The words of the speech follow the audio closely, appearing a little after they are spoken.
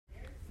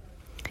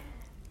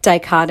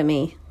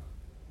Dichotomy.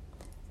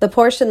 The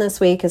portion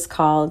this week is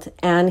called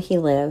 "And He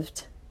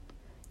Lived."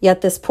 Yet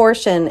this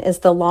portion is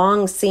the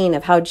long scene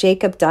of how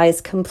Jacob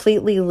dies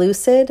completely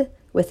lucid,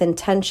 with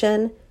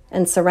intention,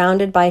 and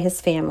surrounded by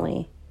his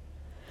family.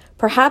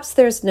 Perhaps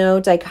there's no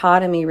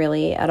dichotomy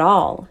really at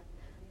all.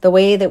 The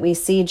way that we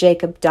see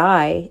Jacob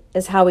die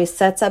is how he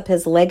sets up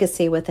his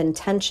legacy with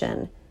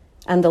intention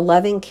and the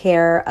loving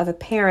care of a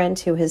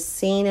parent who has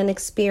seen and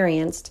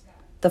experienced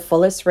the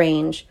fullest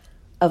range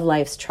of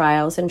life's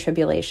trials and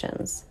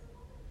tribulations.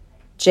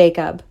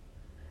 Jacob,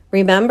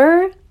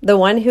 remember the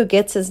one who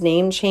gets his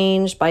name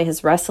changed by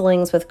his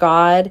wrestlings with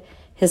God,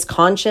 his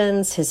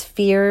conscience, his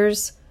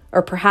fears,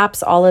 or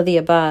perhaps all of the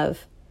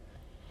above.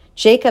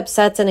 Jacob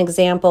sets an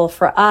example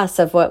for us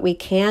of what we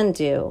can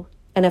do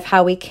and of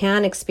how we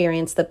can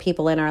experience the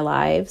people in our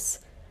lives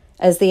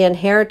as the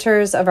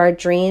inheritors of our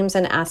dreams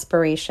and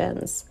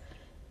aspirations.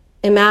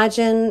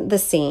 Imagine the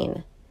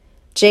scene.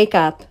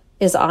 Jacob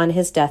is on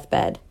his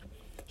deathbed.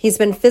 He's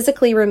been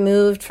physically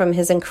removed from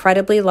his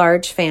incredibly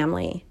large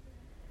family.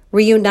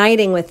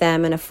 Reuniting with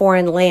them in a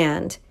foreign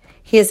land,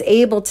 he is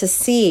able to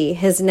see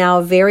his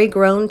now very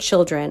grown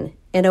children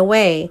in a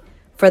way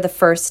for the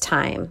first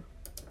time.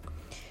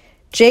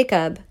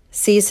 Jacob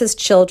sees his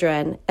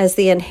children as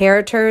the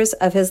inheritors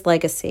of his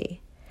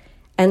legacy,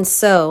 and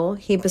so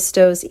he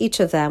bestows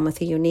each of them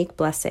with a unique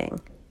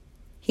blessing.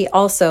 He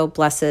also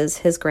blesses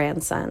his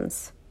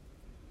grandsons.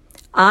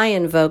 I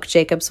invoke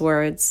Jacob's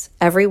words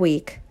every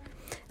week,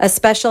 a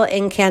special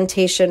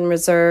incantation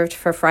reserved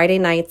for Friday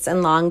nights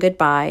and long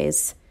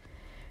goodbyes.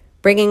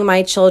 Bringing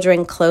my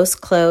children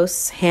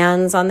close,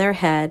 hands on their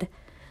head,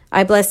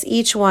 I bless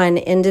each one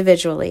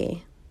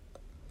individually.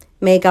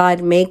 May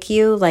God make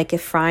you like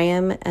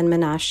Ephraim and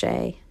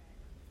Manasseh.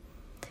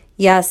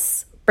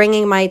 Yes,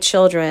 bringing my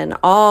children,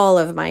 all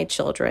of my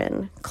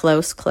children,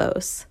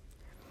 close.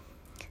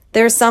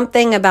 There's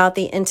something about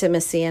the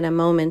intimacy in a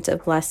moment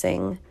of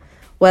blessing,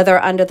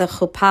 whether under the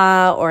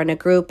chuppah or in a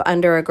group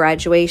under a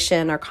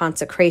graduation or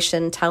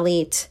consecration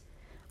talit,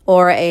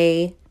 or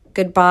a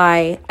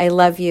goodbye, I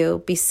love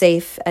you, be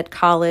safe at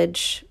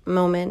college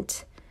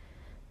moment.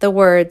 The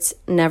words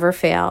never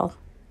fail.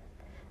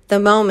 The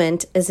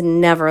moment is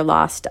never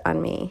lost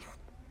on me.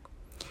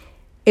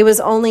 It was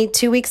only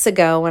 2 weeks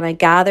ago when I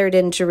gathered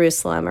in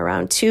Jerusalem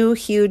around 2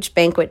 huge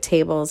banquet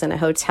tables in a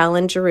hotel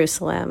in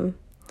Jerusalem,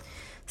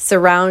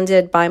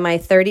 surrounded by my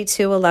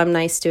 32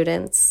 alumni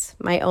students,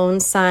 my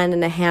own son,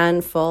 and a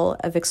handful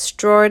of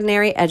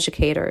extraordinary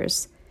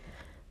educators.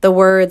 The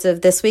words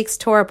of this week's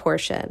Torah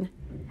portion,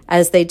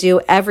 as they do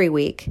every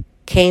week,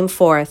 came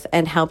forth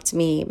and helped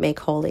me make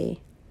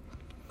holy.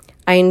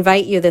 I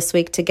invite you this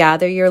week to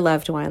gather your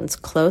loved ones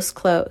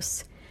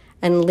close,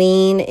 and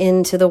lean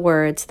into the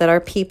words that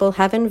our people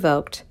have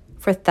invoked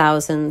for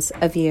thousands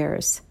of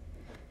years.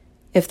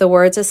 If the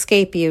words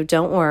escape you,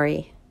 don't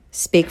worry.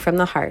 Speak from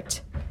the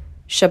heart.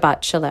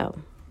 Shabbat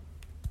Shalom.